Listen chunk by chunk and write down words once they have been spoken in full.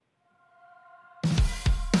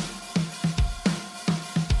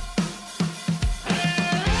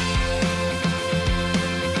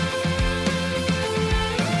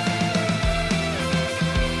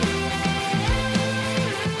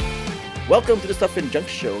Welcome to the Stuff and Junk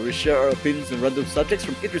Show, where we share our opinions on random subjects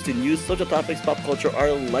from interesting news, social topics, pop culture, our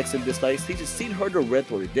likes and dislikes, things you've seen, heard, or read,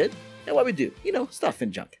 what we did, and what we do. You know, stuff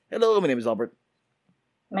and junk. Hello, my name is Albert.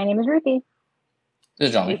 My name is Ruthie. This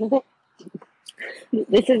is Johnny.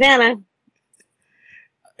 This is Anna.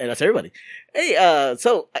 And that's everybody. Hey,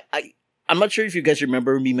 so I'm not sure if you guys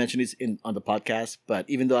remember me mentioning this on the podcast, but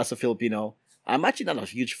even though as a Filipino, I'm actually not a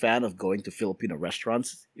huge fan of going to Filipino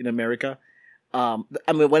restaurants in America. I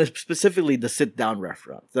mean, when it's specifically the sit-down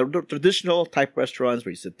restaurants, the traditional type restaurants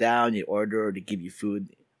where you sit down, you order, they give you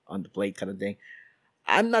food on the plate kind of thing.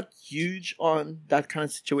 I'm not huge on that kind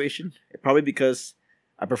of situation, probably because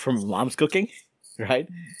I prefer my mom's cooking, right?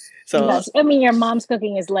 So, yes. I mean, your mom's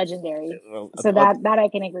cooking is legendary, so that I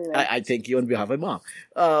can agree with. I thank you on behalf of my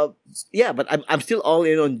mom. Yeah, but I'm still all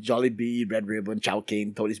in on Jollibee, Red Ribbon,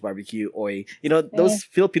 Chowking, Tony's Barbecue, Oi. You know, those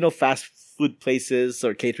Filipino fast food places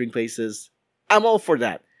or catering places. I'm all for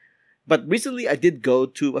that. But recently, I did go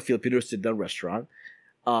to a Filipino sit-down restaurant.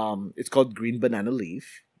 It's called Green Banana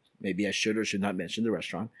Leaf. Maybe I should or should not mention the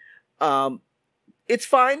restaurant. It's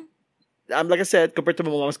fine. Like I said, compared to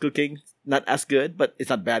my mom's cooking, not as good, but it's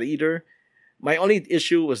not bad either. My only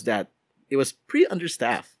issue was that it was pretty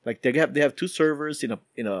understaffed. Like they have two servers I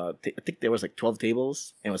think there was like 12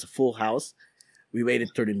 tables, and it was a full house. We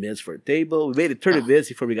waited 30 minutes for a table. We waited 30 minutes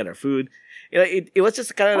before we got our food. You know, it was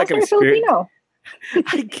just kind of like an experience. Filipino.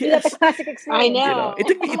 I guess. The classic experience. I know. You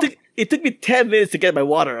know, it took me 10 minutes to get my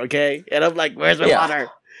water, okay? And I'm like, where's my water?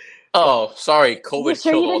 Oh, sorry. COVID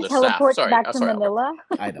sure killed you all didn't the staff. teleport Sorry. back to sorry. Manila?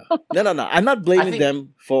 I know. No. I'm not blaming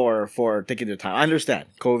them for taking their time. I understand.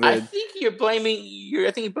 COVID. I think you're blaming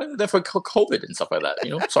them for COVID and stuff like that.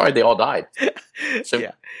 You know, sorry they all died. So,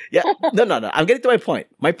 Yeah. No. I'm getting to my point.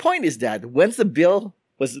 My point is that once the bill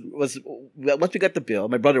once we got the bill,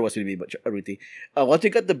 my brother was with me, but Ruthie. Once we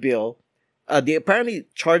got the bill, they apparently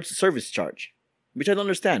charged service charge, which I don't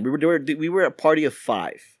understand. We were a party of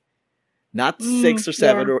 5. Not 6 or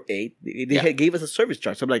 7 or 8. They gave us a service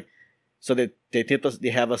charge. So I'm like, so they tipped us. They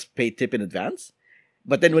have us pay tip in advance.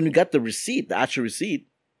 But then when we got the receipt, the actual receipt,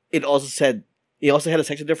 it also had a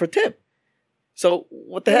section there for tip. So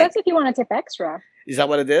what the heck? That's if you want to tip extra. Is that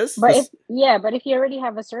what it is? But if you already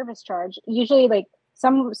have a service charge, usually like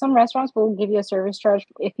some restaurants will give you a service charge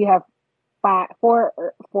if you have 4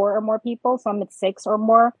 or more people. Some it's 6 or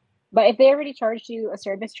more. But if they already charged you a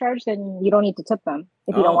service charge, then you don't need to tip them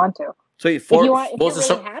if you don't want to. So what was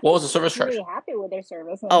the service charge? If you're really happy with their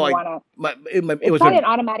service, and it was probably an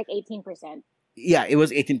automatic 18%. Yeah, it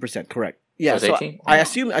was 18%, correct. Yeah, so 18? I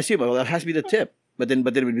assume well, that has to be the tip. But then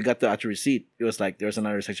when we got the actual receipt, it was like there was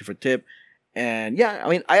another section for tip. And yeah, I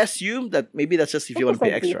mean, I assume that maybe that's just if you want to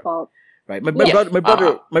pay extra. Default. Right. My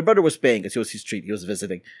brother was paying because it was his treat. He was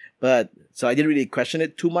visiting. But so I didn't really question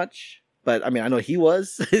it too much. But I mean, I know he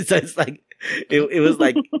was. So it's like it was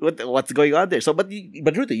like what's going on there. So but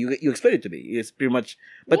Ruthie, you explained it to me. It's pretty much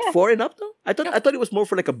 4 and up though? I thought it was more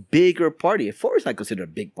for like a bigger party. 4 is not considered a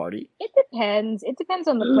big party. It depends. It depends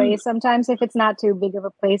on the place. Sometimes if it's not too big of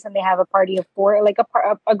a place and they have a party of 4, like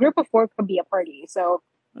a group of 4 could be a party. So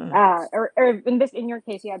or in your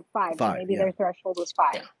case you had 5, so maybe their threshold was 5.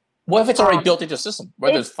 Yeah. What if it's already built into the system?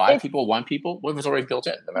 Whether it's 5 people, 1 people, what if it's already built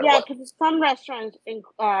in? No matter what? Because some restaurants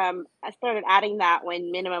I started adding that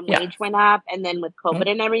when minimum wage went up, and then with COVID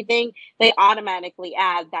and everything, they automatically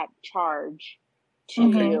add that charge to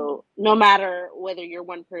you, no matter whether you're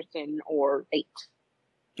 1 person or 8.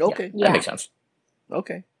 Okay, that makes sense.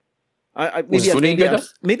 Okay,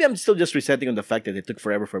 maybe I'm still just resetting on the fact that it took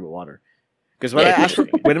forever for water. Because when I asked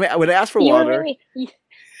for water,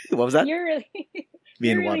 what was that?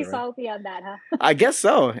 You're really salty on that, huh? I guess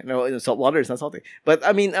so. You know, salt water is not salty. But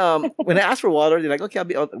I mean, when I asked for water, they're like, "Okay,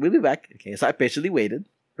 we'll be back." Okay, so I patiently waited,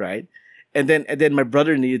 right? And then my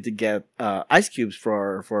brother needed to get ice cubes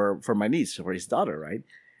for my niece, for his daughter, right?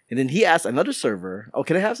 And then he asked another server, "Oh,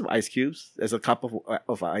 can I have some ice cubes as a cup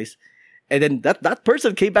of ice?" And then that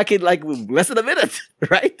person came back in like less than a minute,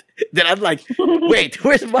 right? Then I'm like, "Wait,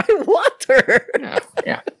 where's my water?"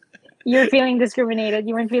 Yeah. You're feeling discriminated.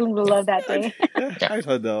 You weren't feeling the love that day.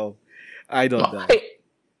 I don't know. Hey,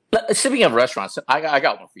 speaking of restaurants, I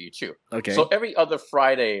got one for you too. Okay. So every other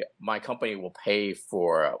Friday, my company will pay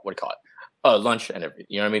for lunch and everything.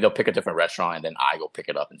 You know what I mean? They'll pick a different restaurant, and then I go pick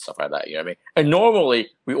it up and stuff like that. You know what I mean? And normally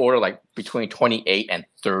we order like between 28 and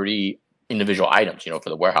 30 individual items, you know, for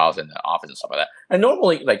the warehouse and the office and stuff like that. And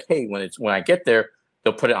normally, like, hey, when I get there,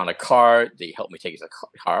 they'll put it on a cart. They help me take it to the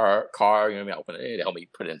car. You know what I mean? I open it. They help me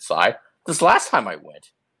put it inside. This last time I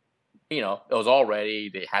went, you know, it was all ready.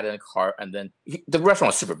 They had it in a cart, and then the restaurant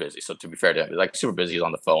was super busy. So to be fair to him, like super busy. He's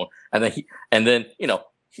on the phone, and then you know,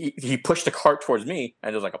 he pushed the cart towards me,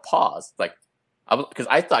 and there was like a pause, like because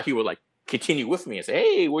I thought he would like continue with me and say,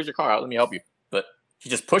 "Hey, where's your car? Let me help you." But he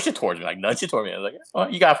just pushed it towards me, like nudged it towards me. I was like, "Oh,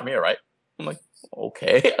 you got it from here, right?" I'm like,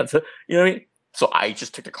 "Okay," you know what I mean? So I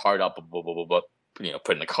just took the card up, blah, blah, blah, blah, put it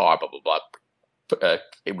in the car, blah blah blah.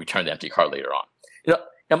 Returned the empty car later on.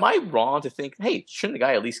 Am I wrong to think, hey, shouldn't the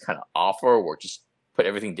guy at least kind of offer or just put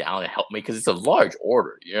everything down and help me? Because it's a large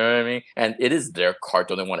order, you know what I mean? And it is their cart,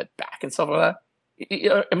 don't they want it back and stuff like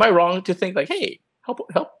that? Am I wrong to think like, hey, help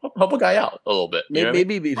a guy out a little bit? You know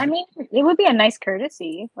Maybe. I mean, it would be a nice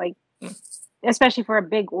courtesy, like especially for a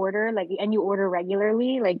big order, like, and you order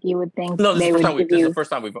regularly, like you would think. No, this is the first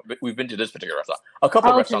time we've been to this particular restaurant. A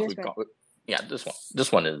couple of restaurants we've gone. Yeah, this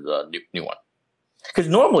one is a new one. Because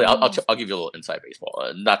normally I'll give you a little inside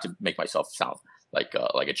baseball, not to make myself sound like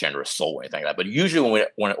a generous soul or anything like that. But usually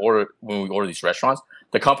when we order these restaurants,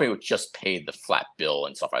 the company would just pay the flat bill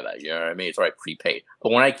and stuff like that. You know what I mean? It's already prepaid.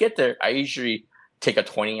 But when I get there, I usually take a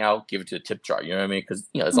 20 out, give it to the tip jar. You know what I mean? Because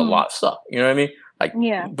there's a lot of stuff. You know what I mean? Like,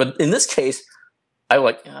 yeah. But in this case, I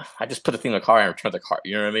just put the thing in the car and returned the car.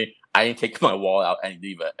 You know what I mean? I didn't take my wallet out and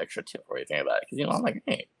leave an extra tip or anything like that. Because I'm like,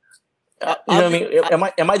 hey. You know what I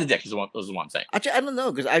mean? Am I the dick? Is what I'm saying. Actually, I don't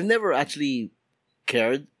know because I've never actually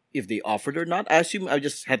cared if they offered or not. I assume I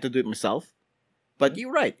just had to do it myself. But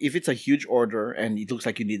you're right. If it's a huge order and it looks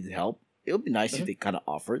like you needed help, it would be nice if they kind of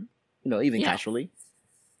offered, even casually.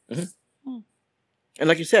 Mm-hmm. And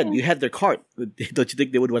like you said, you had their cart. Don't you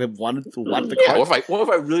think they would have wanted the cart? What if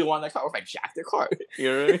I really wanted that cart? What if I jacked their cart?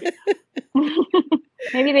 You know what I mean?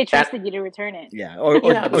 Maybe they trusted you to return it. Yeah,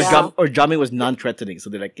 or Jami was non-threatening, so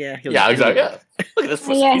they're like, exactly. Yeah. Look at this.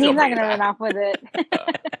 Yeah, he's not going to run off with it.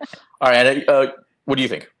 All right, what do you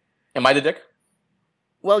think? Am I the dick?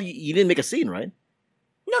 Well, you didn't make a scene, right?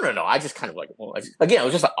 No. I just kind of like. Well, again, it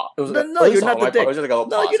was just. No, you're not the dick. No, you're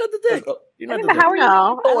not the dick. You're not the dick. How are you?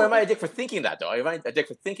 Oh, am I a dick for thinking that though? Am I a dick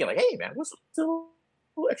for thinking like, hey man, what's the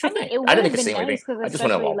extra thing? I didn't make a scene or anything. I just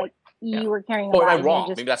went along. Like you were carrying. Am I wrong?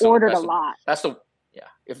 Maybe that's ordered a lot.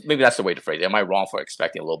 Maybe that's the way to phrase it. Am I wrong for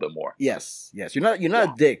expecting a little bit more? Yes. You're not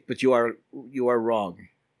a dick, but you are wrong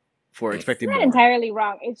for expecting more. Not entirely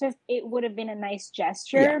wrong. It's just it would have been a nice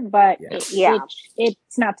gesture, but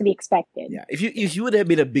it's not to be expected. Yeah. If you would have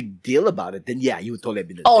been a big deal about it, then you would totally have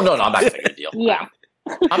been. No, I'm not a big deal. Yeah.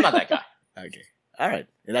 I'm not that guy. Okay. All right.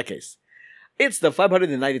 In that case, it's the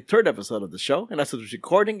 593rd episode of the show, and as of this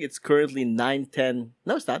recording, it's currently 9:10.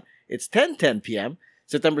 No, it's not. It's 10:10 p.m.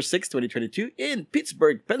 September 6, 2022, in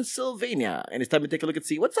Pittsburgh, Pennsylvania. And it's time to take a look and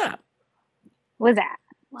see what's up. What's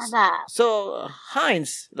that? So,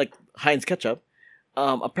 Heinz, like Heinz ketchup,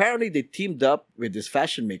 apparently they teamed up with this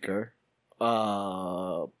fashion maker,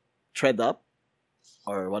 Tread Up,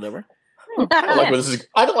 or whatever. I don't like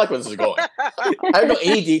where this is going. I don't know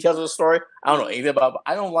any details of the story. I don't know anything about it,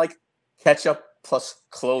 but I don't like ketchup plus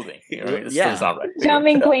clothing. You know what I mean? This is not right.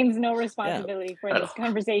 Xiaoming claims no responsibility for this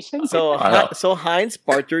conversation. So Heinz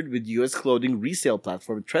partnered with U.S. clothing resale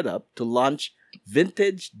platform ThredUp to launch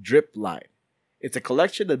Vintage Drip line. It's a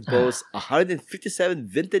collection that boasts 157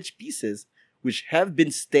 vintage pieces which have been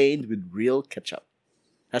stained with real ketchup.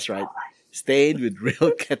 That's right. Stained with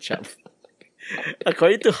real ketchup.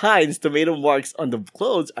 According to Heinz, tomato marks on the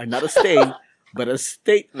clothes are not a stain, but a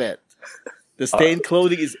statement. The stained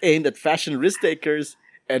clothing is aimed at fashion risk takers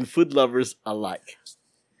and food lovers alike.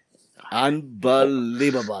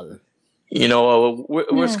 Unbelievable. You know,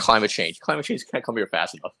 where's climate change? Climate change can't come here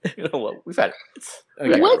fast enough. You know what? We've had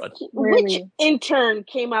it. Which intern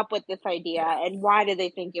came up with this idea, and why did they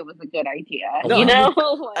think it was a good idea? No, you know,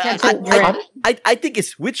 I think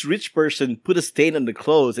it's which rich person put a stain on the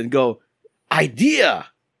clothes and go, idea.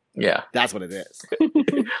 Yeah, that's what it is.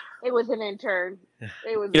 It was an intern.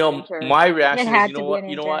 It was. An intern. My reaction is,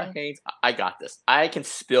 you know what, Haynes? I got this. I can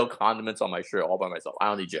spill condiments on my shirt all by myself. I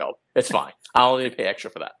don't need your help. It's fine. I don't need to pay extra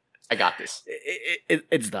for that. I got this.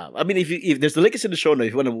 It's dumb. I mean, if there's the links in the show notes,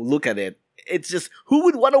 if you want to look at it, it's just who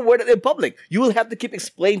would want to wear that in public? You will have to keep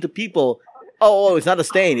explaining to people, oh, it's not a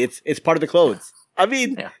stain. It's part of the clothes. I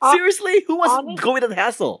mean, seriously, who wants to go with that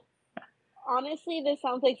hassle? Honestly, this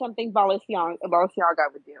sounds like something Balenciaga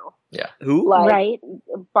would do. Yeah. Who? Right.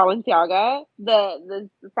 Balenciaga, the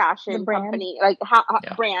fashion company, like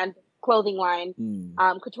brand, clothing line,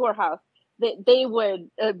 couture house. They would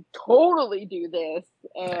totally do this,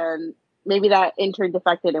 and maybe that intern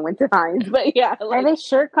defected and went to Heinz. But yeah, are they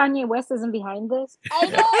sure Kanye West isn't behind this? I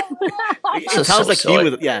know. It sounds like he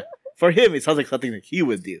would. Yeah, for him, it sounds like something that he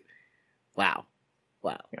would do. Wow.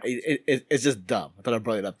 Yeah. It's just dumb. I thought I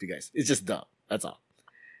brought it up to you guys. It's just dumb. That's all.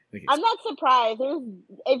 Okay. I'm not surprised.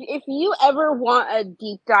 If you ever want a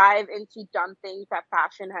deep dive into dumb things that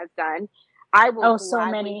fashion has done, I will Oh, so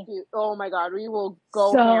gladly many. oh my god, we will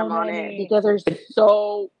go So ham on it many. because there's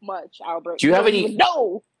so much, Albert. Do you have don't any- even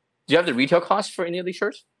know? Do you have the retail cost for any of these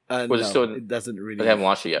shirts? Was No, it still- it doesn't really. They haven't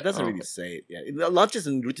launched it yet. It doesn't Oh, really okay. say it yet. It launches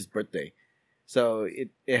on Ruth's birthday, so it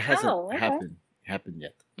hasn't Oh, okay. happened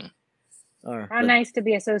yet. Hmm. How nice to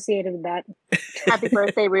be associated with that. Happy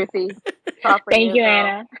birthday, Ruthie. All for Thank you, girl.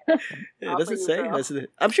 Anna. It All doesn't for you, say. girl.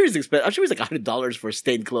 I'm sure it's expensive. I'm sure it's like $100 for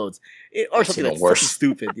stained clothes, or I've something seen like it worse. fucking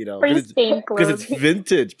stupid, you know, For because stained it's clothes.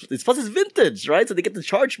 vintage. It's plus it's vintage, right? So they get to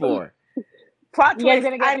charge more. Plot You guys twist,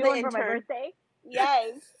 gonna get I'm me the one for my intern. birthday?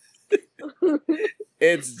 Yes.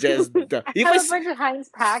 It's just dumb. I If have I a s- bunch of Heinz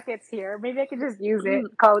packets here. Maybe I could just use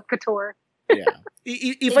it. Call it couture. yeah,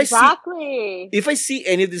 if Exactly. if I see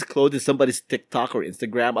any of these clothes in somebody's TikTok or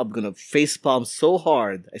Instagram, I'm gonna facepalm so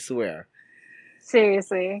hard. I swear.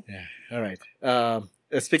 Seriously. Yeah. All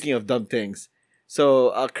right. Speaking of dumb things, so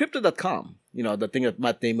crypto.com, you know, the thing that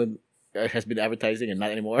Matt Damon has been advertising and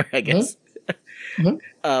not anymore, I guess. Mhm.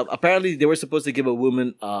 Apparently, they were supposed to give a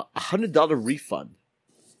woman a $100 refund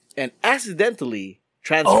and accidentally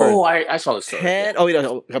transferred Oh, I saw this story. 10. Oh, yeah,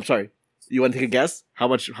 no, I'm sorry. You want to take a guess? How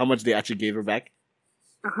much they actually gave her back?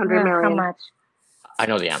 100 How million. much? I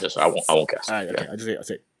know the answer, so I won't guess. All right, okay. Yeah. I'll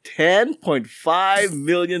say $10.5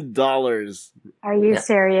 million. Are you Yeah.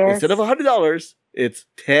 serious? Instead of $100, it's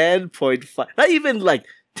 10.5. Not even like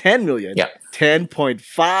 10 million. Yeah.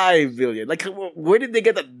 10.5 million. Like, where did they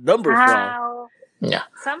get that number from? How? Yeah.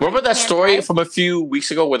 Somebody Remember that can't story write- from a few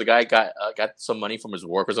weeks ago where the guy got some money from his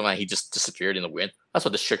work or something, and he just disappeared in the wind? That's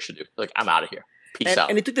what this chick should do. Like, I'm out of here. Peace out.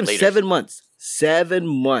 And it took them Later. 7 months. 7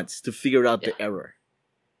 months to figure out the Yeah. error.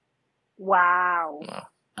 Wow.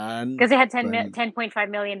 And Because they had Funny. 10.5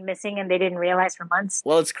 million missing and they didn't realize for months.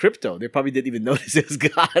 well, it's crypto. They probably didn't even notice it was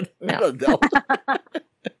gone. I Yeah. don't know.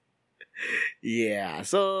 Yeah,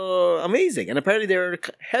 so amazing. And apparently they're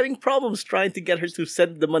having problems trying to get her to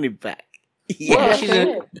send the money back. Yeah,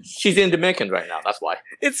 Well, that's she's in Dominican right now. That's why.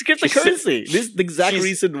 it's cryptocurrency. This is the exact she's-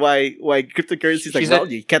 reason why cryptocurrency is like, she's well,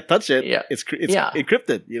 you can't touch it. Yeah. It's Yeah.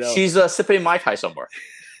 encrypted, you know. She's sipping Mai Tai somewhere.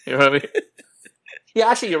 You know what I mean? Yeah,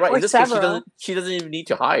 actually, you're right. Or In this case, several. she doesn't even need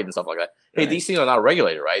to hide and stuff like that. Hey, Right. these things are not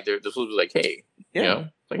regulated, right? They're supposed to be like, hey, Yeah. you know,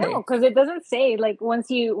 like, No, hey. because it doesn't say like once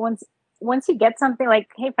you get something like,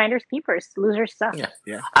 hey, finders keepers, losers stuff.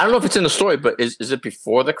 Yeah. I don't know if it's in the story, but is it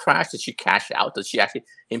before the crash? Did she cash out? Did she actually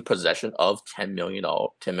in possession of $10 million,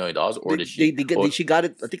 or did she? She got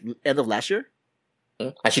it, I think, end of last year?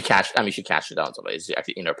 And she cashed. I mean, she cashed it out. So it's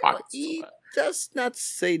actually in her pocket. It does not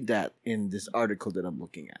say that in this article that I'm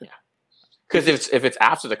looking at. Yeah. Because if it's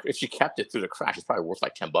after if she kept it through the crash, it's probably worth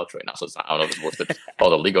like $10 right now. So it's not, I don't know if it's worth all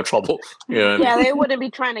the legal trouble. You know what I mean? Yeah, they wouldn't be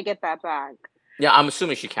trying to get that back. Yeah, I'm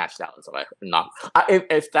assuming she cashed out. So like, not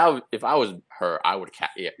if I was her, I would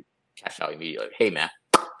cash out immediately. Hey man,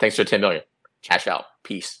 thanks for 10 million. Cash out.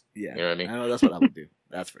 Peace. Yeah. You know what I mean? I know that's what I would do.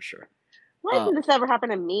 That's for sure. Why did this ever happen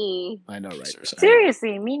to me? I know, right? Seriously.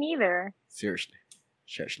 Seriously, me neither. Seriously.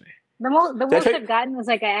 The most That's I've gotten was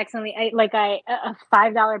like a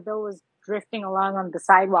 $5 bill was drifting along on the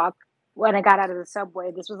sidewalk when I got out of the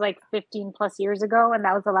subway. This was like 15 plus years ago, and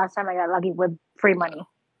that was the last time I got lucky with free money.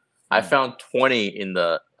 I found 20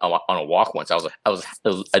 on a walk once.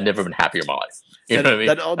 I'd never been happier in my life. You know what I mean?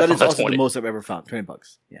 That I is found also 20. the most I've ever found.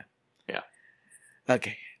 $20. Yeah. Yeah.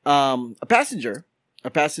 Okay. A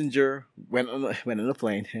passenger went on a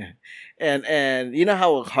plane, and you know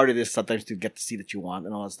how hard it is sometimes to get the seat that you want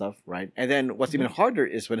and all that stuff, right? And then what's even harder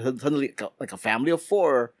is when suddenly like a family of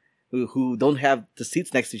four who don't have the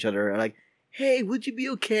seats next to each other are like, "Hey, would you be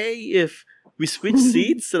okay if we switch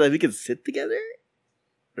seats so that we can sit together?"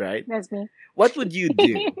 Right? That's me. What would you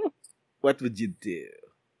do? What would you do?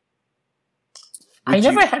 I Would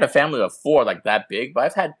never you- had a family of four like that big, but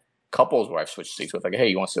I've had couples where I've switched seats with, like, hey,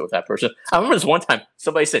 you want to sit with that person? I remember this one time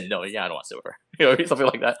somebody said, no, yeah, I don't want to sit with her. You know, something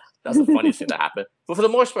like that. That's the funniest thing that happened. But for the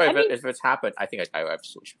most part, if it's happened, I think I've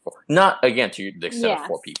switched before. Not, again, to the extent Yeah. of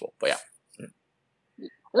 4 people, but yeah.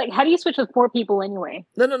 Like, how do you switch with 4 people anyway?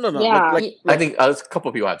 No. Yeah. I think a couple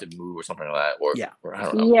of people have to move or something like that. Or, Yeah. or I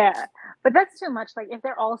don't know. Yeah, but that's too much. Like, if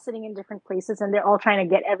they're all sitting in different places and they're all trying to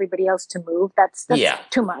get everybody else to move, that's Yeah.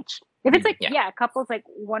 too much. If it's like, Yeah. couples, like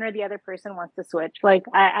one or the other person wants to switch, like,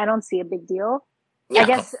 I don't see a big deal. Yeah. I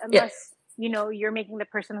guess Yeah. unless, you're making the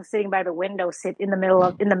person who's sitting by the window sit in the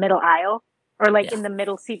middle aisle or like Yeah. in the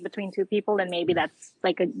middle seat between 2 people, then maybe that's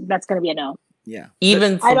that's going to be a no. Yeah.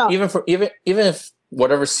 Even I don't- even if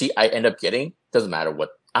whatever seat I end up getting, doesn't matter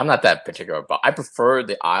what. I'm not that particular about. I prefer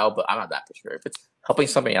the aisle, but I'm not that particular. If it's helping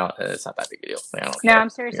somebody out, it's not that big a deal. Like, I don't No, care. I'm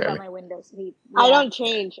serious You know what about my window seat. I Yeah. don't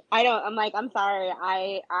change. I'm like, I'm sorry.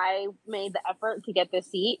 I made the effort to get this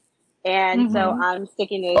seat. and so Mhm. I'm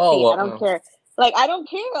sticking to the Oh, seat. well, I don't care. Like I don't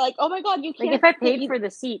care. Like oh my god, you Like can't. if I sit- paid you- for the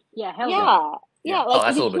seat, yeah, hell no. yeah. Yeah. Like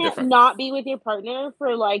that's a you little bit can't different. not be with your partner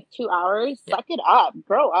for like 2 hours. Yeah. Suck it up,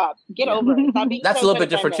 grow up, get Yeah. over it. Stop being That's so a little bit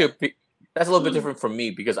different codependent. too. That's a little bit different for me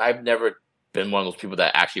because I've never been one of those people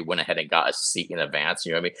that actually went ahead and got a seat in advance.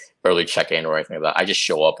 You know what I mean? Early check-in or anything like that. I just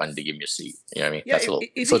show up and they give me a seat. You know what I mean? Yeah, That's a little. if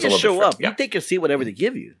So you it's a just little show different. up, you take your seat, whatever they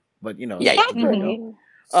give you. But you know, Yeah, yeah. there you go.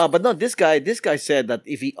 Exactly. But no, this guy said that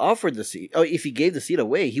if he offered the seat, or if he gave the seat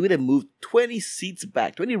away, he would have moved 20 seats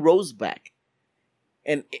back, 20 rows back,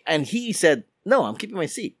 and he said, "No, I'm keeping my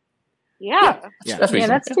seat." Yeah. Yeah. That's Yeah, reasonable.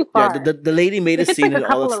 that's too Yeah, far. the lady made a If it's scene like and a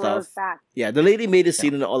all couple that of rows stuff. back. Yeah, the lady made a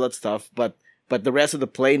scene and all that stuff, but the rest of the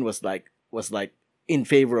plane was like in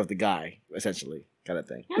favor of the guy, essentially, kind of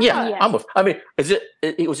thing. Yeah, Yeah. I'm with. I mean,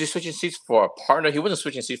 was he switching seats for a partner? He wasn't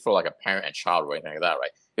switching seats for like a parent and child or anything like that,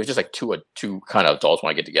 right? It was just like two kind of adults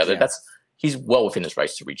want to get together. Yeah. He's well within his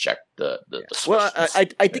rights to reject the switch. Well, I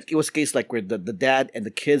think it was a case like where the dad and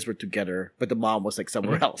the kids were together, but the mom was like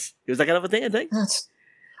somewhere Mhm. else. It was that kind of a thing, I think.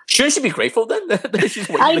 Shouldn't she be grateful then? That she's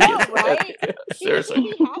I waiting know, for the kids? right? She should Seriously.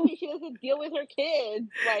 be happy she doesn't deal with her kids.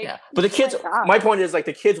 Like, Yeah, but the kids. my God. My point is like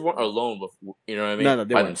the kids weren't alone with you know what I mean? No,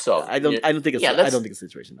 they by weren't. themselves. I don't think it's Yeah, I that's- don't think it's a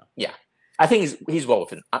situation now. I think he's well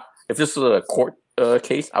within. If this was a court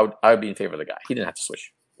case, I would be in favor of the guy. He didn't have to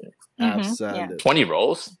switch. Mhm, Absolutely. 20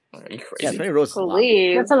 rolls? Are you Yeah, crazy? 20 rows is a lot.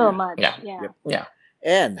 please. That's a little much. Yeah. Yeah. Yep. Yeah.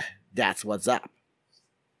 And that's what's up.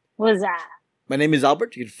 What was that? My name is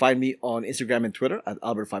Albert. You can find me on Instagram and Twitter at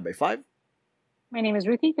Albert5x5. My name is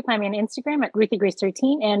Ruthie. You can find me on Instagram at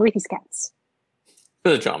RuthieGrace13 and Ruthie's Cats.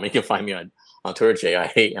 This is John. You can find me on Twitter,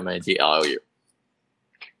 JIAMNGLLU.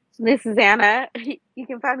 This is Anna. You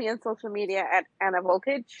can find me on social media at Anna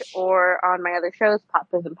Voltage or on my other shows, Pop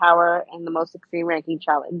Prison Power and the Most Extreme Ranking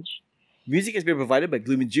Challenge. Music has been provided by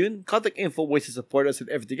Gloomy June. Contact info, ways to support us, and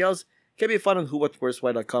everything else can be found on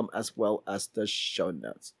whowhatwhereswhy.com as well as the show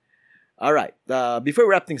notes. All right. Before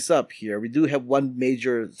we wrap things up here, we do have one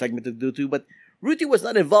major segment to do too, but Ruthie was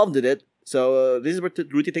not involved in it, so this is where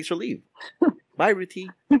Ruthie takes her leave. Bye, Ruthie.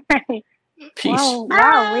 Peace.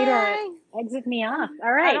 Wow, way to exit me off. All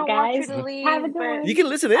I right, don't want you guys. to leave, Have a good but- one. You can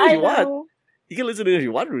listen in if I you want. know. You can listen in if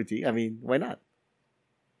you want, Ruthie. I mean, why not?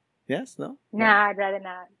 Yes? No? Nah, I'd rather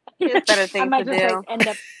not. She has better I things might to just do. like end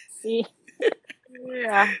up.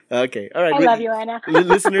 Yeah. Okay. All right. I love you, Anna.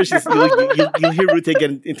 Listeners, you'll hear Ruthie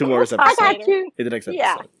again in tomorrow's I episode. got you. In the next episode.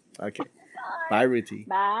 Yeah. Okay. Bye, Ruthie.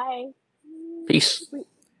 Bye. Peace.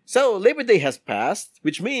 So, Labor Day has passed,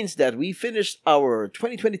 which means that we finished our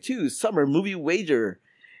 2022 summer movie wager.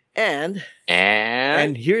 And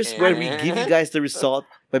here's where we give you guys the result.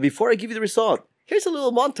 But before I give you the result, here's a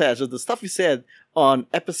little montage of the stuff we said on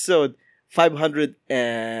episode 500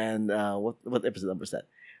 and what episode number is that?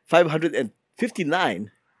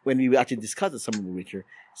 559 when we actually discussed the summer movie wager.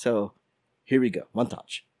 So, here we go.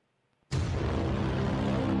 Montage.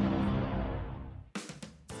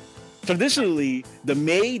 Traditionally, the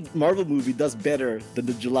May Marvel movie does better than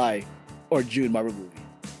the July or June Marvel movie.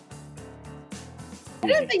 I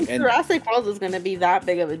don't think And- Jurassic World is going to be that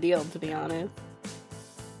big of a deal, to be honest.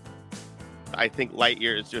 I think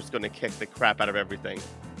Lightyear is just going to kick the crap out of everything.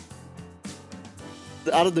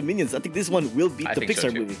 Out of the Minions, I think this one will beat I the think so,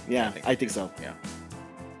 Pixar too. movie. Yeah, I think so. Yeah.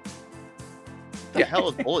 The hell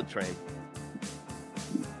is Bullet Train?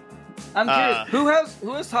 I'm Uh, curious.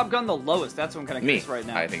 Who has Top Gun the lowest? That's what I'm kind of Me. curious right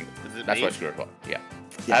now. I think Is it that's me? what I screwed up. Yeah.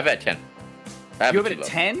 Yeah. I have it at 10. you have it too at low.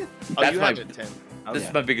 10? Oh, That's you my- have it 10. This Yeah.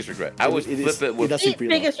 is my biggest regret. I would It flip is- it with. does seem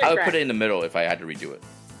pretty low. Biggest I would regret. put it in the middle if I had to redo it.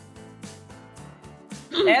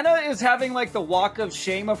 Anna is having like the walk of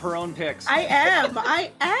shame of her own picks. I am.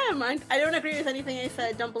 I don't agree with anything I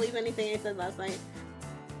said. Don't believe anything I said last night.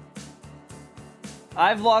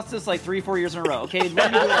 I've lost this like 3-4 years in a row. Okay,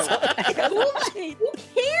 let me do it. Who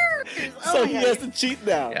cares? Oh So my he God. has to cheat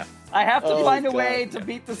now. Yeah. I have to Oh, find a God. way to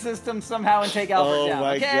beat the system somehow and take Albert Oh down.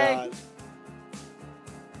 my Okay. god.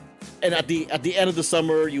 And at the end of the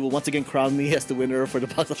summer, you will once again crown me as the winner for the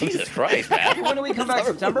box office. Jesus Christ, man. When do we come back?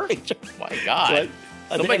 September? My God. What?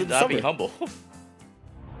 At the Somebody end of the not be summer. humble.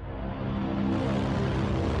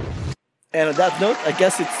 And on that note, I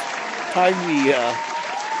guess it's time we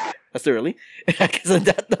that's early. I guess on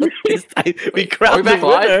that note, it's time we crown Are we the back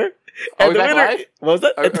live? winner. Are And we the back winner, live? what was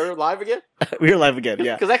that? Are we live again? We're live again,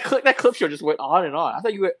 yeah. Because that clip show just went on and on. I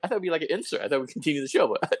thought it'd be like an insert. I thought we'd continue the show,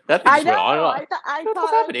 but that thing I just know. went on and on. I What was thought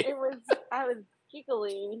happening? I was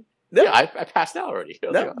giggling. No. Yeah, I passed out already. I,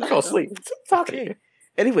 was No, like, I fell asleep. It's okay.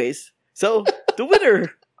 Anyways, so the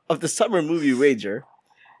winner of the summer movie wager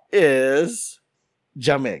is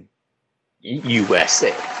Jameng.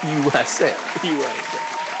 USA. USA. USA.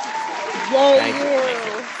 Yay, Thank you, you. thank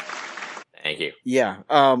Thank you. Yeah.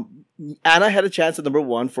 Anna had a chance at number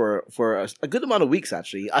one for a good amount of weeks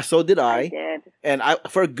actually. So did I I. did. And I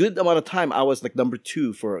for a good amount of time I was like number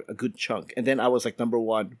two for a good chunk, and then I was like number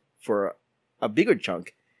one for a bigger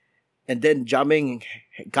chunk, and then Jiaming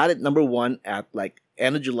got it number one at like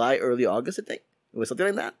end of July, early August, I think it was something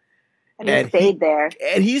like that, And And he stayed there.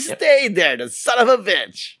 and he stayed there, the son of a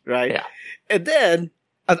bitch, right? Yeah. And then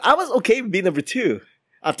and I was okay with being number two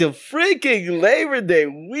until freaking Labor Day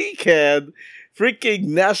weekend, freaking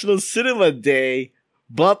National Cinema Day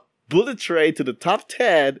bumped Bullet Train to the top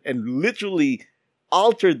 10 and literally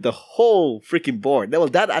altered the whole freaking board. Well,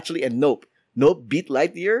 that actually, and Nope. Nope beat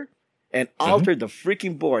Lightyear and altered the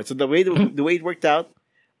freaking board. So the way the way it worked out,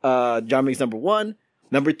 Jiaming's number one.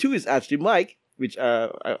 Number two is actually Mike, which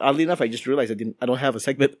oddly enough, I just realized I don't have a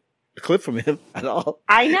clip from him at all.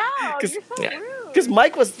 I know. 'Cause- You're so Yeah. rude. Because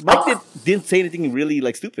Mike didn't say anything really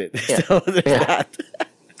like stupid. Yeah. So there's Yeah. that.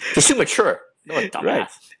 He's too mature. No, a dumbass. Right.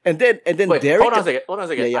 And then Wait, Derek. hold on a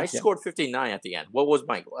second. Yeah, yeah, I scored 59 at the end. What was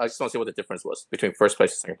Mike? I just want to see what the difference was between first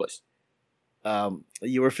place and second place.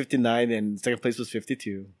 You were 59 and second place was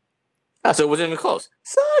 52. Ah, so it wasn't even close.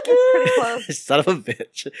 Suck Pretty it. close. Son of a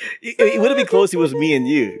bitch. It would have been close. It was me and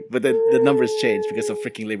you, but then the numbers changed because of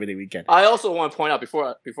freaking Labor Day weekend. I also want to point out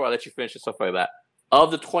before I let you finish and stuff like that.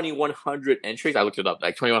 Of the 2,100 entries, I looked it up.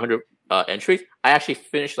 Like 2,100 entries, I actually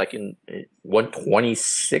finished like in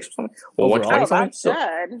 126 or something, or Overall? 120 Oh, something. that's So,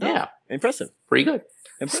 good. yeah, Impressive. pretty good.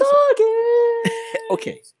 Impressive. Suck it.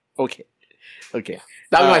 Okay.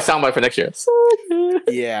 That'll be my soundbite for next year. Suck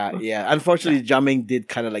it. Yeah. Unfortunately, Jiaming did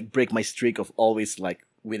kind of like break my streak of always like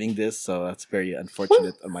winning this, so that's very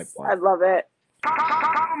unfortunate on my I part. love it.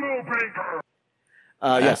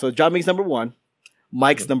 So Jiaming's number one,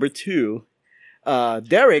 Mike's number two,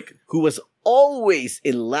 Derek, who was always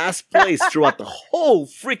in last place throughout the whole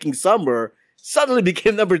freaking summer, suddenly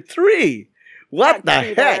became number three. What That the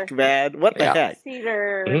cheater. heck, man? What the Yeah. heck?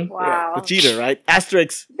 Cedar. Mhm. Wow. The cheater, right?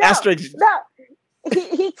 Asterisk. No. Asterisk. No.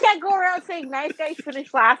 He can't go around saying nice guys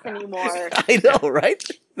finish last anymore. I know, right?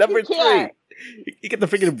 Number He three. can't. He got the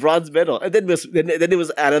freaking bronze medal. And then it was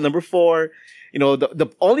Anna number four. You know, the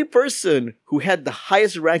only person who had the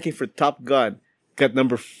highest ranking for Top Gun got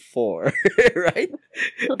number four, right?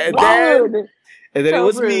 And then Rude. and then it So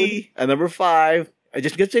was rude. me at number five.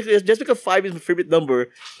 Just because five is my favorite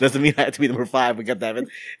number doesn't mean I have to be number five. We got that.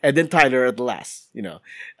 And then Tyler at the last. You know,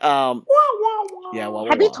 yeah. Well,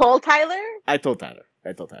 Have you told Tyler? I told Tyler.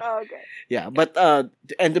 Oh, okay. Yeah, but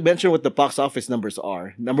and to mention what the box office numbers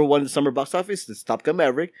are. Number one in the summer box office is Top Gun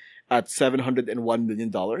Maverick at $701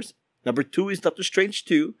 million. Number two is Doctor Strange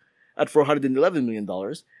 2 at $411 million.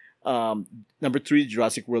 Number three,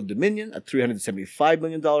 Jurassic World Dominion at $375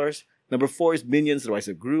 million. Number four is Minions: The Rise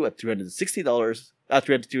of Gru at $360. That's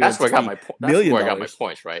where I got my That's million where I got my dollars.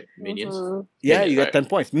 points, right? Minions. Mhm. Yeah, Minions, you got right. 10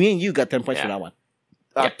 points. Me and you got 10 points for Yeah. that one.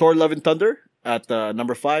 Yeah. Thor: Love and Thunder at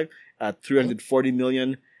number five at $340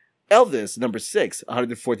 million. Elvis number six,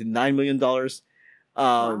 $149 million.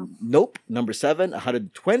 Nope number seven,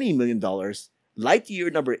 $120 million.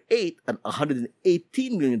 Lightyear number eight at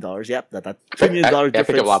 $118 million. Yep, that $3 million I picked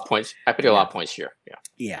difference. up a lot of points. I picked up a lot of points here. Yeah.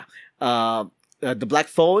 Yeah. The Black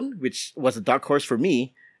Phone, which was a dark horse for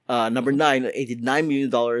me, number nine at $89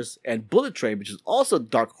 million, and Bullet Train, which is also a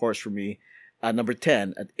dark horse for me, number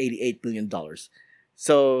 10 at $88 million.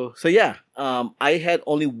 So yeah, I had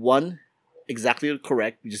only one exactly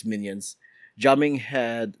correct, which is Minions. Jiaming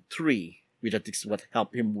had three, which I think is what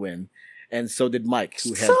helped him win, and so did Mike,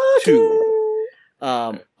 who had Suck two.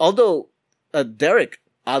 Although Derek,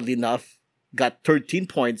 oddly enough, got 13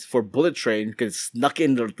 points for Bullet Train because it snuck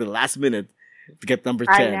in the last minute to get number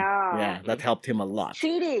 10. I know. Yeah, that helped him a lot.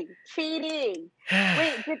 Cheating. Wait,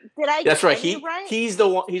 did I That's get right. any right? He's the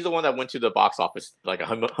one that went to the box office like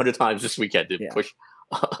 100 times this weekend to Yeah. push.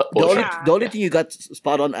 Yeah. The only thing you got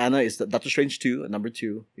spot on, Anna, is that Doctor Strange 2 at number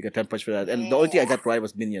 2. You got 10 points for that. And the only thing I got right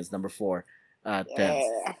was Minions, number 4 at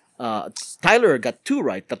 10. Yeah. Tyler got 2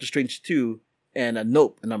 right, Doctor Strange 2 and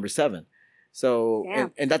Nope at number 7. So, Yeah.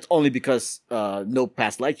 and that's only because Nope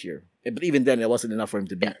passed Lightyear. But even then, it wasn't enough for him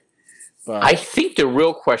to beat. But I think the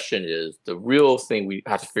real question is the real thing we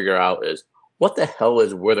have to figure out is what the hell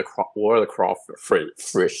is where the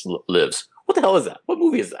crawfish lives. What the hell is that? What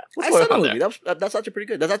movie is that? What's I going saw the on movie. there? That's actually pretty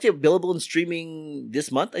good. That's actually available in streaming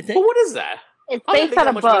this month, I think. But what is that? It's How did they based make on that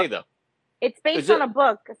a much money, book. though? It's based Is on it- a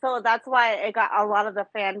book, so that's why it got a lot of the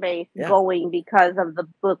fan base Yeah. going because of the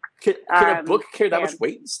book. Can a book carry that yeah. much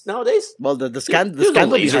weight nowadays? Well, the There's scandal no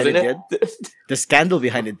lasers behind in it did. The scandal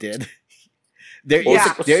behind it did. There Well, is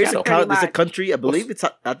yeah, there is scandal. there's a Pretty country, I believe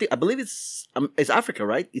it's Africa,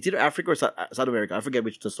 right? It's either Africa or South America. I forget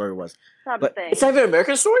which the story was. Sort of But thing. It's not even an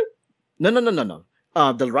American story? No.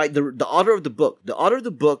 The author of the book. The author of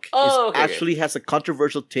the book Oh, okay, actually has a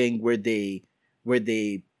controversial thing where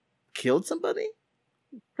they killed somebody.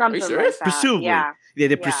 Something serious? like that. Presumably. Yeah. They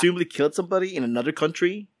Yeah. presumably killed somebody in another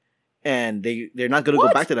country, and they're not going to go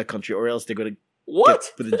What? back to that country, or else they're going to What?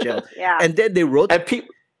 get put in jail. Yeah. And then they wrote. And people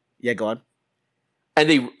Yeah, go on. and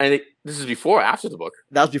they this is before or after the book.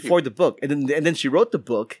 That was before the book, and then she wrote the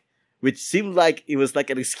book, which seemed like it was like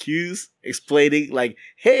an excuse explaining, like,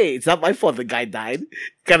 "Hey, it's not my fault the guy died,"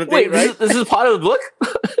 kind of thing, Wait, right? this is part of the book?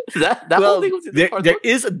 that Well, whole thing was in there part of the book?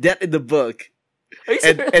 is a death in the book, Are you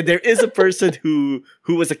and serious? there is a person who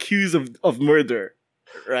was accused of murder,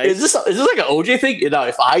 right? Is this like an OJ thing? You know,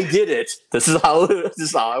 if I did it, this is how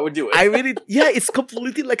I would do it. I really, yeah, it's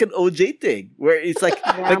completely like an OJ thing, where it's like,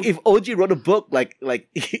 Yeah. like if OJ wrote a book, like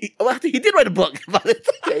he did write a book about it.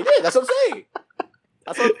 Yeah, he did. That's what I'm saying.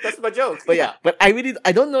 That's my joke. But yeah, but I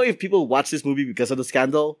don't know if people watch this movie because of the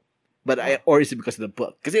scandal, but or is it because of the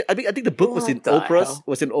book? Because I think the book was in What the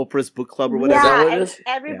Oprah's hell? book club or whatever. that Yeah, what it and is?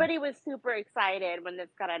 everybody was super excited when this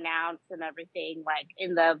got announced and everything. Like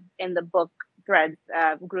in the book threads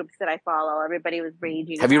groups that I follow, everybody was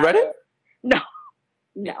raging. Have you about read it?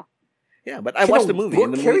 No. Yeah, but I watched the movie. Book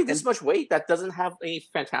And the carry movie this much weight that doesn't have any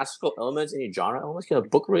fantastical elements, any genre elements. Can a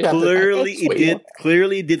book really have clearly that it weight? did.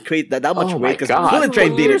 Clearly, it did create that much Oh weight my because God. Bullet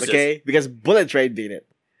Train What beat year it. is Okay, because Bullet Train beat it.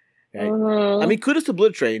 Right? Mhm. I mean, kudos to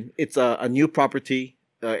Bullet Train. It's a new property,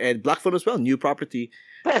 and Black Phone as well, new property.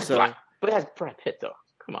 But that's So- but that's Brad Pitt though.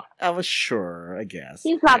 Come on. I was sure, I guess.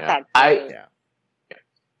 He's not Yeah. that I- great. Yeah.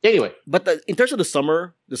 Anyway, But in terms of the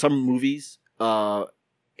summer movies,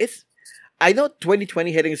 it's I know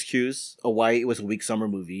 2020 had an excuse of why it was a weak summer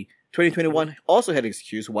movie. 2021 also had an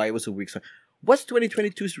excuse why it was a weak summer. What's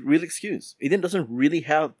 2022's real excuse? It doesn't really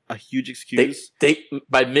have a huge excuse. they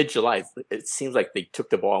by mid July, it seems like they took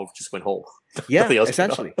the ball and just went home. Yeah, Nothing else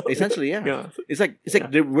essentially, going on. essentially, yeah. Yeah. It's like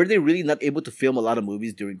were they really not able to film a lot of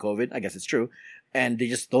movies during COVID? I guess it's true, and they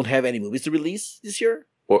just don't have any movies to release this year.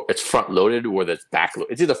 Or it's front loaded or it's back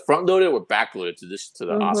loaded. It's either front loaded or back loaded to the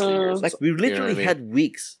Oscar Mhm. years. Like we literally You know what I mean? had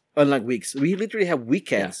weeks, unlike weeks. We literally have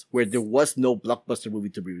weekends where there was no blockbuster movie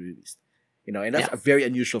to be released. You know, and that's Yeah. very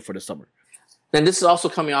unusual for the summer. And this is also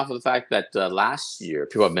coming off of the fact that last year,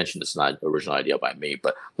 people have mentioned this is not an original idea by me,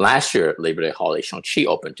 but last year, Labor Day holiday, Shang-Chi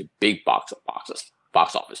opened to big box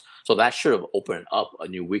office. So that should have opened up a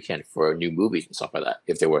new weekend for new movies and stuff like that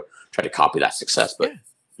if they were trying to copy that success. But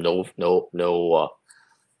no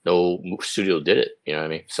studio did it. You know what I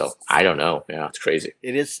mean? So I don't know. Yeah, it's crazy.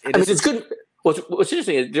 It is. I mean, it's good. What's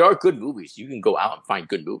interesting is there are good movies. You can go out and find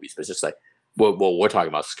good movies, but it's just like what we're talking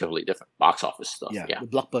about is completely different. Box office stuff. Yeah, Yeah. the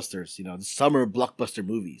blockbusters. You know, the summer blockbuster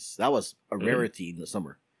movies. That was a rarity in the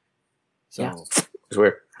summer. So Yeah. It's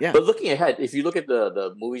weird. Yeah. But looking ahead, if you look at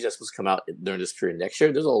the movies that's supposed to come out during this period next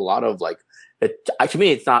year, there's a lot of like, to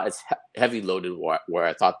me, it's not as heavy loaded where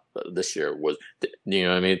I thought this year was, you know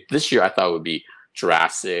what I mean? This year I thought it would be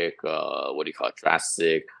Jurassic,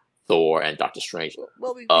 Jurassic, Thor, and Doctor Strange.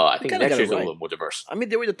 well, we I think kinda next got year's it a right. little more diverse. I mean,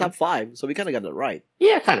 they were in the top 5, so we kind of got it right.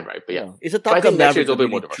 Yeah, kind of right, but yeah. You know, it's a But I Top think Gun next year's Maverick. a little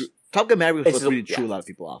bit more diverse. Top Gun Maverick It's was a- really yeah. threw a lot of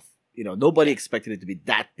people off. You know, nobody expected it to be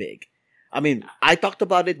that big. I mean, I talked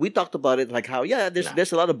about it. We talked about it, like how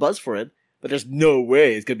there's a lot of buzz for it, but there's no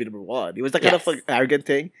way it's gonna be number 1. It was that kind of Yes. like arrogant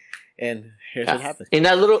thing, and here's Yeah. what happened. In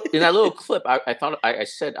that little clip, I thought I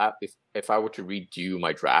said if I were to redo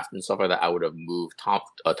my draft and stuff like that, I would have moved Top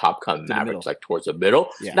Gun the Maverick middle. like towards the middle.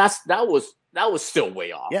 Yeah. That was still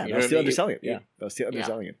way off. Yeah, you that was know still what I mean? underselling it. Yeah, that was still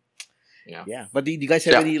underselling it. Yeah. Yeah, but do you guys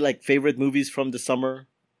have Yeah. any like favorite movies from the summer?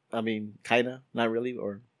 I mean, kinda, not really,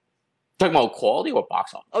 or Talking about quality or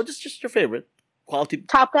box office? oh, just your favorite quality.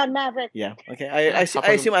 Top Gun Maverick. Yeah, okay. Yeah, I Top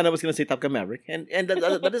Gun- assume Anna was gonna say Top Gun Maverick, and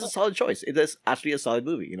that is a solid choice. It is actually a solid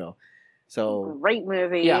movie, you know. So Great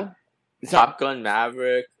movie. Yeah. it's not, Top Gun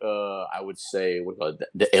Maverick. I would say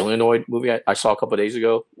the Illinois movie I saw a couple of days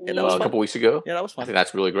ago, Yeah, that was a fun. couple weeks ago. yeah, that was I fun. think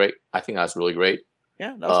that's really great.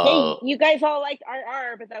 Yeah, that was Hey, you guys all liked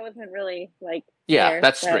RR, but that wasn't really like. Yeah, fair,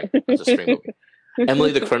 that's but- string. That's a string movie.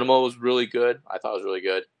 Emily the Criminal was really good. I thought it was really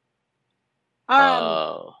good.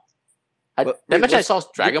 I But did I wait, mention I was- saw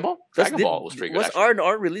Dragon Ball? Dragon did- Ball was pretty good. Was actually.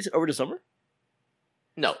 R&R released over the summer?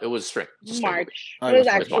 No, it was string. It's a string movie. March. Oh, It it was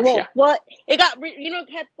was actually March, well, it got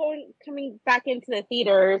kept coming back into the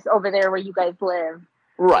theaters over there where you guys live.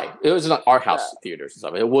 Right. It was in art house theaters and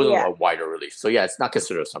stuff. It wasn't Yeah. a wider release. So yeah, it's not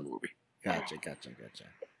considered a summer movie. Gotcha.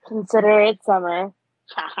 Consider it summer.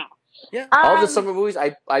 Yeah. All the Um, summer movies,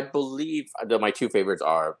 I believe my two favorites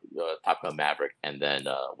are Top Gun Maverick and then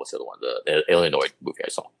what's the other one? The Illinois movie I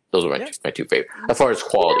saw. Those are my two favorites as far as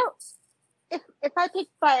quality. If I pick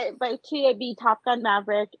by two, it'd be Top Gun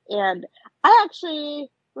Maverick, and I actually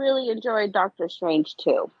really enjoyed Doctor Strange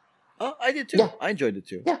too. Oh, I did too. Yeah. I enjoyed it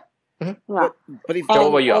too. Yeah. Yeah. But if So what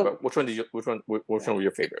about you, And- Albert? Which one was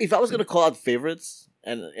your favorite? if I was gonna call out favorites,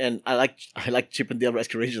 and I like Chip and Dale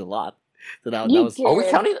Rescue Rangers a lot, so that You was did. Are we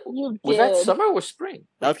counting? You Was that did. summer or spring?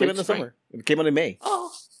 that came in the Spring. summer. It came out in May.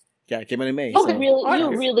 Oh, Yeah, it came out in May. Okay. so-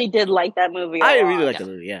 You really did like that movie. a I lot. really like Yeah.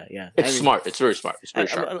 the movie. Yeah. it's I mean, smart. It's very smart. It's very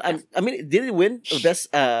sharp. I mean, did it win best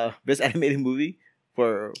animated movie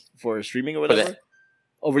for streaming or For the- whatever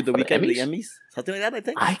over the for the weekend? The Emmys? Emmys, something like that. I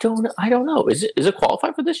think. I don't know. Is it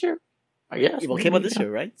qualified for this year? I guess. Well, it came out maybe, this yeah.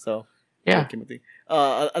 year, right? So Yeah. it came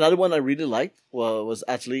out another one I really liked was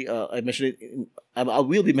actually I mentioned it. I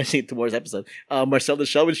will be mentioning it tomorrow's episode. Marcel the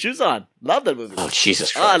Shell with Shoes On. Love that movie. Oh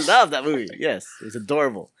Jesus Oh, I Christ! love that movie. Yes, it was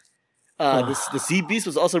adorable. The Sea Beast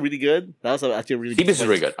was also really good. That was actually a really Sea Beast is good.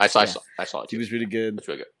 really good. I saw Yeah. it. Sea Too. Beast was really good. It's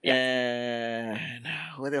really good. Yeah. And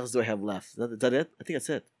what else do I have left? Is that it? I think that's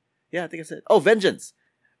it. Yeah, I think that's it. Oh, Vengeance.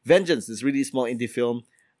 Vengeance, this really small indie film.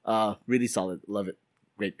 Really solid. Love it.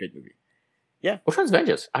 Great movie. Which one's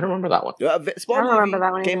Vengeance? I don't remember that one. Small I don't movie remember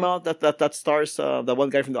that one came either. out that stars the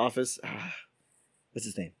one guy from The Office. What's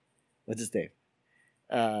his name?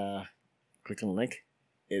 Click on the link.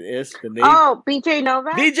 It is the name. Oh, BJ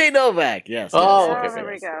Novak. BJ Novak. Yes. Oh, yes, okay, yes, there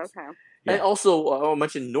we yes, go. yes. Okay. Yeah. And also, I'll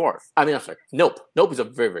mention North. I mean, I'm sorry, Nope. Nope is a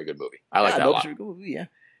very, very good movie. I like that a Nope, lot. should we go? Yeah.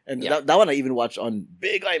 And Yeah. that one I even watched on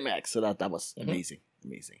big IMAX, so that was Mhm.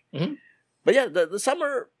 amazing. Mhm. But yeah, the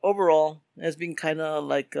summer overall has been kind of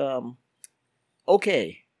like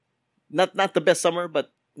okay, not the best summer,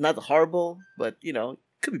 but not horrible. But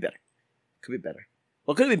could be better.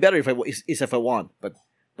 Well, could be better if I won, but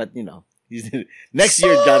next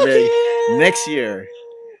year, John Ray, next year.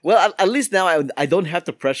 Well, at least now I don't have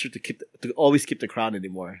the pressure to always keep the crown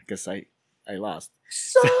anymore because I lost.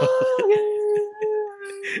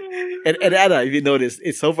 And Anna, if you notice,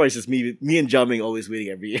 so far it's just me and Jumming always winning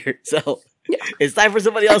every year. So it's time for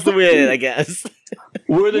somebody else to win, I guess.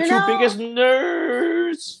 We're the You two know- biggest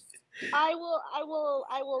nerds. I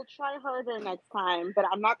will try harder next time, but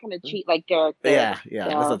I'm not going to cheat like Derek did. Yeah, Yeah.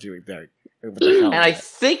 that's not too Derek. What the hell, And I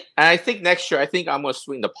man? think next year, I'm gonna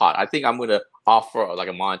swing the pot. I think I'm gonna offer like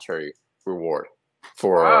a monetary reward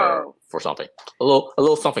for Wow. for something, a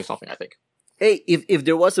little something. I think. Hey, if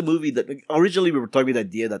there was a movie that originally we were talking about the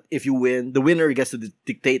idea that if you win, the winner gets to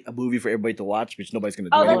dictate a movie for everybody to watch, which nobody's going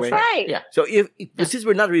to do Oh, anyway. that's right. Yeah. So since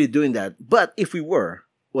we're not really doing that, but if we were,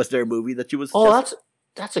 was there a movie that you would? Oh, suggest?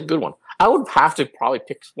 that's a good one. I would have to probably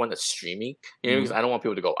pick one that's streaming, because I don't want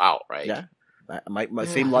people to go out, right? Yeah. My Yeah,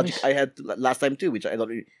 same let me logic I had last time too, which I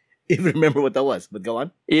don't even remember what that was. But go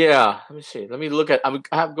on. Yeah. Let me see. Let me look at. I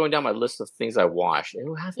have going down my list of things I watched. It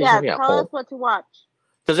would have to be Yeah, something at tell home. us what to watch.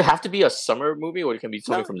 Does it have to be a summer movie, or it can be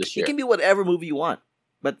something No, from this It year? can be whatever movie you want,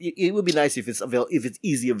 but it would be nice if it's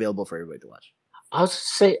easy available for everybody to watch. I would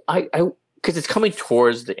say I because it's coming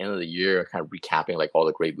towards the end of the year, kind of recapping like all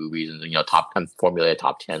the great movies and formulate a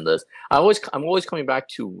top 10 list. I'm always coming back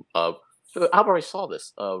to I already saw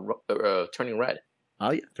this Turning Red.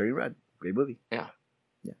 Oh yeah, Turning Red, great movie. Yeah,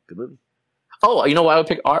 good movie. Oh, you know what? I would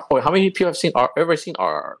pick R. Or how many people have seen R? Everybody seen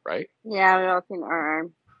RR, right? Yeah, we all seen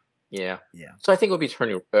RR. Yeah. Yeah. So I think it would be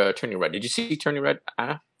Turning Red. Did you see Turning Red,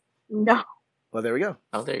 Anna? No. Well, there we go.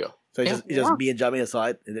 Oh, there you go. So Yeah. it's just me and Jamie saw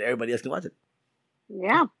it, and then everybody else can watch it.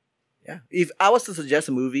 Yeah. Yeah. If I was to suggest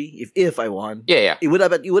a movie, if I won, Yeah. it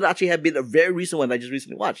would actually have been a very recent one I just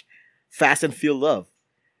recently watched. Fast and Feel Love.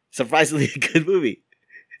 Surprisingly a good movie.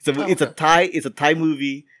 It's a Thai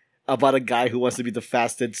movie about a guy who wants to be the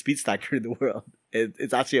fastest speed stacker in the world.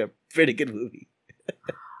 It's actually a pretty good movie.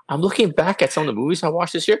 I'm looking back at some of the movies I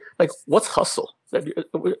watched this year. Like, what's Hustle? Can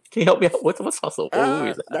you help me out? What's Hustle? What movie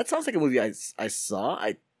is that? That sounds like a movie I saw,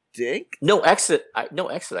 I think. No Exit. I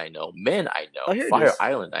know. Men. I know. Oh, here it Fire is.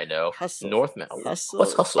 Island. I know. Hustle. Northman. Hustle.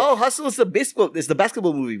 What's Hustle? Oh, Hustle is the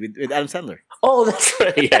basketball movie with Adam Sandler. Oh, that's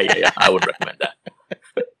right. Yeah. I would recommend that.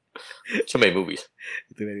 So many movies.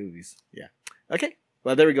 Too many movies. Yeah. Okay.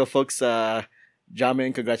 Well, there we go, folks.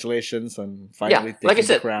 Jamin, congratulations on finally taking Like I the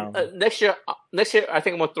said, crown. next year I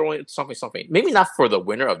think I'm gonna throw in something. Maybe not for the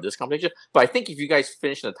winner of this competition, but I think if you guys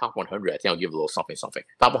finish in the top 100, I think I'll give a little something.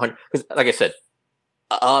 Top 100, because like I said,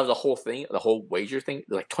 the whole thing, the whole wager thing,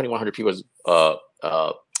 like 2,100 people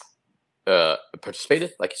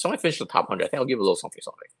participated. Like if someone finished in the top 100, I think I'll give a little something.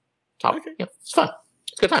 Top, Okay. yeah, it's fun.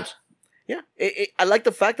 It's good times. Yeah, I like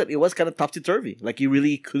the fact that it was kind of topsy-turvy. Like, you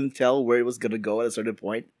really couldn't tell where it was going to go at a certain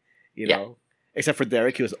point, you Yeah. know? Except for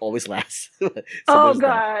Derek, he was always last. So Oh there's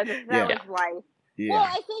that. God, that Yeah. was life. Yeah. Well,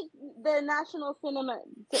 I think the national cinema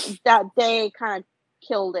that day kind of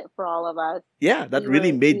killed it for all of us. Yeah, that we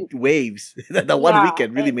really were- made waves. That one Yeah,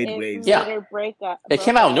 weekend really it made made waves. Yeah. it It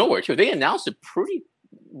came out of nowhere too. They announced it pretty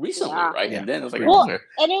recently, Yeah. right? Yeah. And then it was like, Well,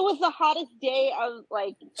 and it was the hottest day of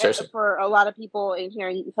like Seriously. for a lot of people in here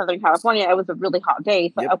in Southern California. It was a really hot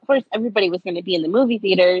day, so Yep. of course everybody was going to be in the movie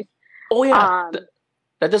theaters. oh yeah, Um,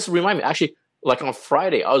 that does remind me. Actually, like on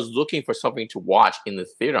Friday, I was looking for something to watch in the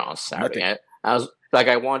theater on Saturday. Nothing. And I was like,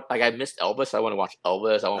 I missed Elvis. I want to watch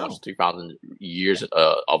Elvis. I want to watch 3,000 Years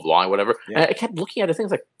of Law, whatever. Yeah. And I kept looking at the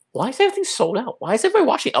things like, why is everything sold out? Why is everybody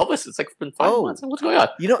watching Elvis? It's like been 5 months. What's going on?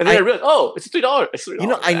 You know, And then I realized, oh, it's $3. It's $3. you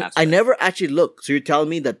know, Yeah, I never actually looked. So you're telling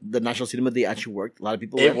me that the National Cinema Day actually worked? A lot of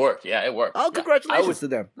people it went? worked. Yeah, it worked. Oh, Yeah. congratulations I was to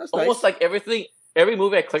them. That's almost nice. like everything, every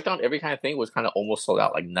movie I clicked on, every kind of thing was kind of almost sold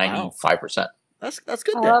out, like 95%. That's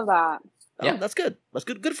good I then. love that. Oh, Yeah. that's good. That's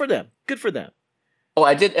good. Good for them. Good for them. Oh,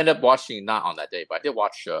 I did end up watching, not on that day, but I did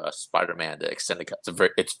watch Spider-Man, the extended cut.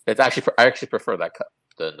 It's actually, I actually prefer that cut,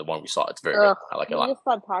 the one we saw. It's very good. Ugh, I like it a you lot. just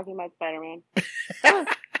stop talking about Spider-Man.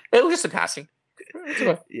 It was just a passing. It's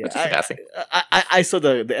okay. Yeah, It's just a passing. I saw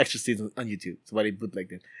the extra scenes on YouTube. Somebody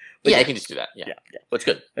bootlegged it. But Yeah, I can just do that. Yeah. yeah. But it's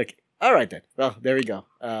good. Okay. All right then. Well, there we go.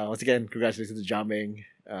 Once again, congratulations to John Ming.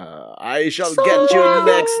 I shall Suck get you it.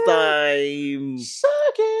 next time.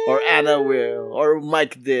 Suck it. Or Anna will. Or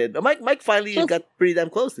Mike did. Mike finally Just- got pretty damn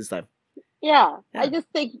close this time. Yeah, Yeah. I just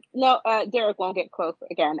think Derek won't get close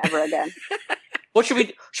again, ever again. What should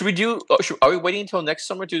we do? Are we waiting until next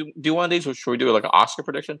summer to do one of these, or should we do like an Oscar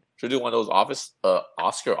prediction? Should we do one of those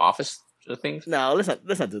Oscar office things? No, let's not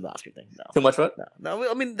do the Oscar thing. No. Too much what? No.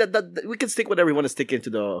 I mean that we can stick whatever we want to stick into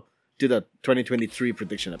the 2023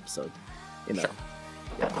 prediction episode. You know. Sure.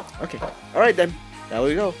 Yeah. Okay. All right then. There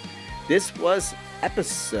we go. This was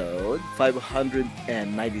episode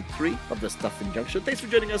 593 of the Stuff in Junction. Thanks for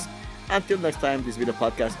joining us. Until next time, this has been a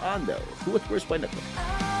podcast on the Who What Where's Why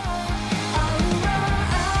Network.